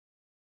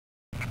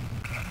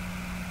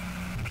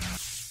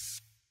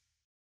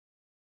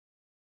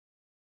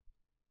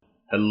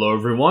Hello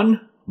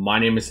everyone, my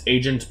name is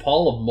Agent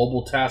Paul of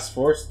Mobile Task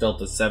Force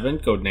Delta 7,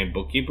 codenamed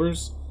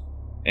Bookkeepers,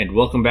 and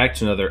welcome back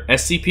to another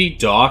SCP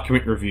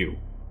document review.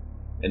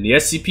 And the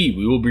SCP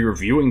we will be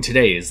reviewing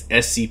today is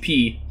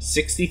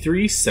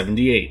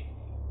SCP-6378.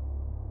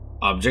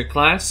 Object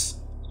Class: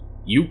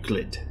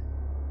 Euclid.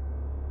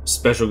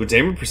 Special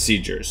Containment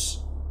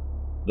Procedures.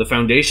 The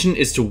Foundation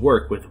is to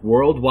work with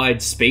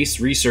worldwide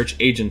space research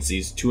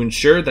agencies to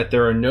ensure that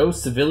there are no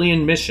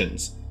civilian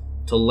missions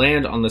to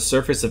land on the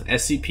surface of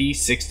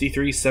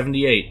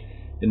SCP-6378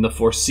 in the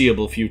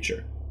foreseeable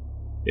future.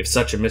 If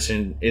such a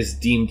mission is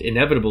deemed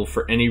inevitable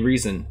for any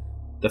reason,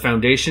 the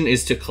Foundation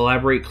is to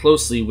collaborate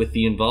closely with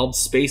the involved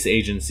space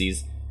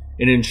agencies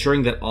in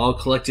ensuring that all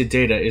collected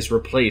data is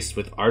replaced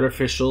with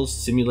artificial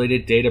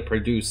simulated data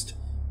produced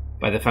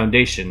by the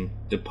Foundation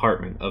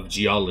Department of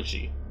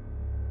Geology.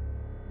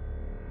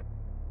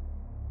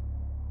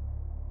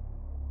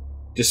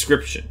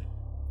 Description: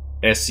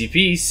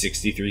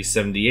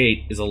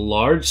 SCP-6378 is a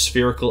large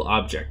spherical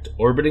object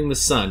orbiting the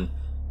Sun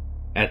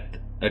at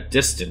a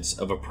distance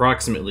of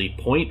approximately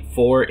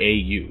 0.4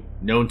 AU,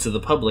 known to the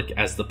public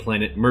as the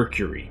planet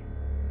Mercury.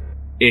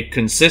 It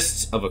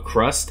consists of a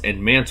crust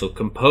and mantle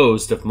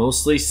composed of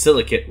mostly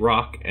silicate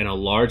rock and a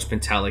large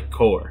metallic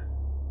core.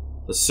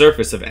 The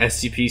surface of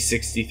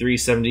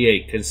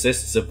SCP-6378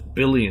 consists of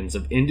billions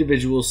of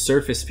individual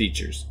surface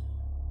features,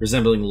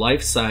 resembling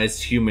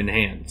life-sized human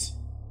hands.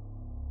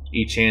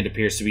 Each hand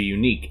appears to be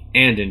unique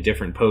and in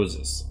different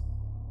poses.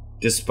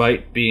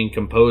 Despite being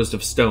composed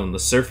of stone, the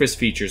surface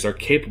features are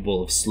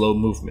capable of slow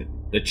movement.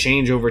 The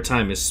change over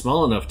time is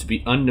small enough to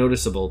be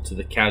unnoticeable to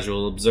the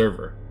casual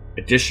observer.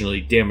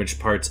 Additionally, damaged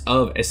parts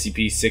of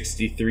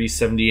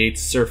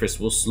SCP-6378's surface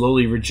will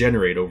slowly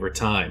regenerate over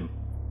time.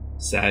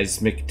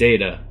 Seismic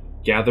data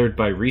gathered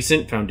by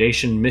recent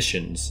Foundation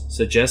missions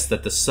suggest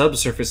that the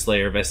subsurface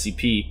layer of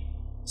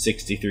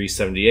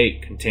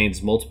SCP-6378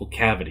 contains multiple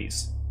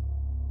cavities,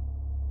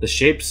 the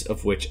shapes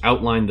of which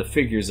outline the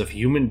figures of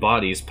human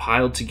bodies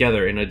piled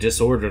together in a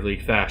disorderly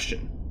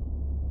fashion.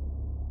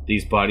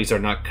 These bodies are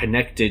not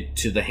connected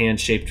to the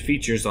hand-shaped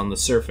features on the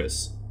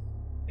surface,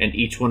 and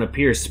each one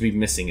appears to be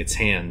missing its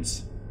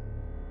hands.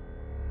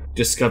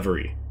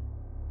 Discovery: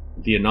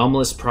 the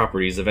anomalous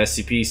properties of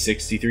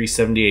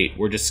SCP-6378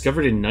 were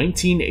discovered in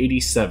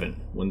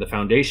 1987 when the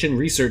Foundation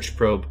research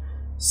probe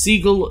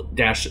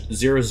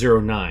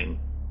Siegel-009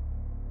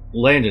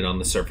 landed on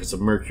the surface of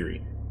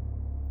Mercury.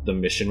 The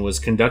mission was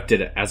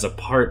conducted as a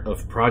part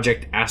of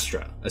Project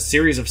Astra, a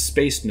series of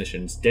space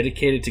missions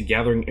dedicated to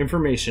gathering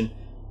information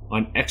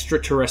on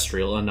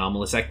extraterrestrial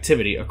anomalous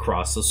activity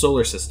across the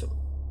solar system,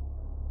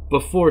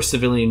 before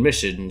civilian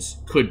missions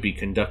could be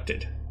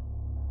conducted.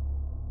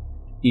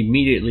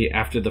 Immediately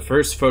after the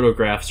first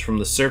photographs from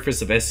the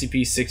surface of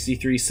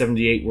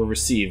SCP-6378 were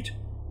received,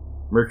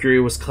 Mercury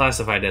was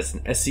classified as an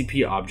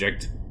SCP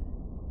object,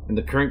 and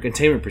the current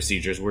containment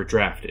procedures were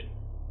drafted.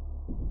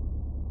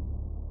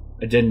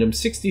 Addendum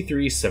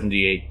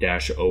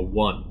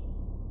 6378-01.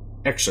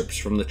 Excerpts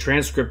from the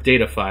transcript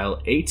data file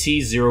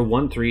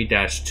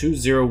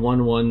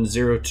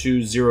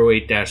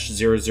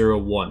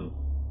AT-013-2011-0208-001.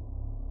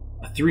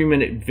 A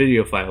 3-minute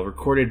video file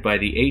recorded by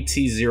the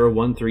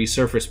AT-013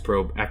 surface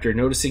probe after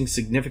noticing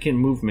significant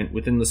movement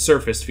within the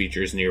surface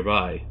features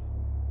nearby.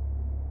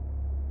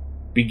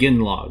 Begin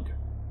log.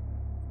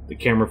 The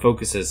camera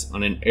focuses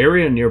on an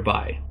area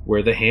nearby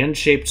where the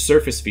hand-shaped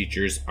surface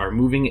features are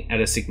moving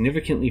at a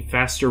significantly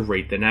faster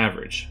rate than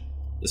average.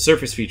 The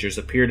surface features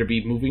appear to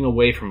be moving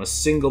away from a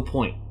single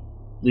point,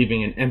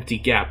 leaving an empty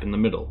gap in the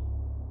middle.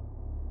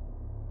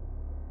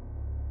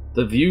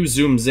 The view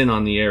zooms in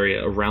on the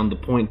area around the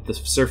point the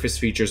surface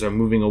features are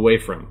moving away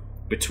from.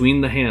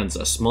 Between the hands,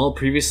 a small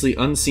previously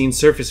unseen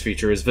surface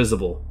feature is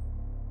visible.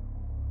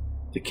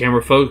 The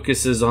camera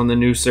focuses on the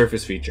new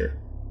surface feature.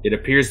 It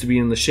appears to be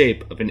in the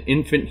shape of an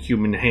infant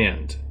human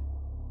hand.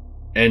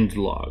 End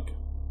log.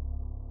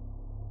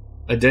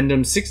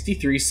 Addendum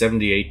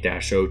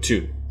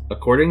 6378-02.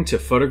 According to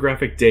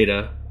photographic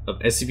data of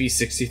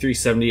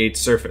SCP-6378's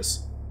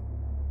surface,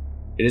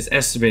 it is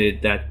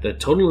estimated that the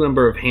total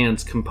number of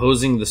hands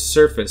composing the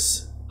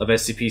surface of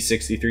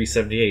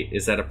SCP-6378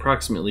 is at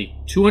approximately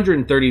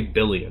 230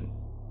 billion.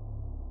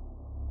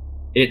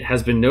 It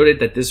has been noted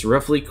that this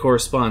roughly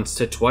corresponds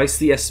to twice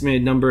the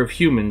estimated number of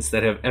humans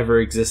that have ever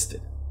existed.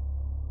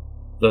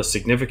 The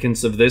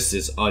significance of this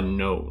is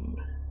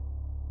unknown.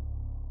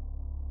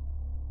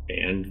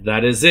 And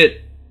that is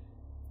it.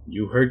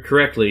 You heard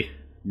correctly.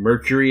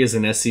 Mercury is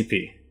an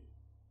SCP.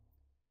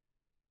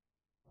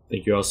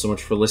 Thank you all so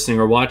much for listening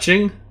or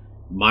watching.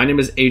 My name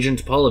is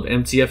Agent Paul of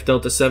MTF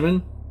Delta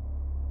 7,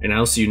 and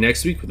I'll see you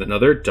next week with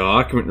another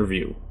document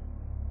review.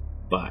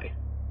 Bye.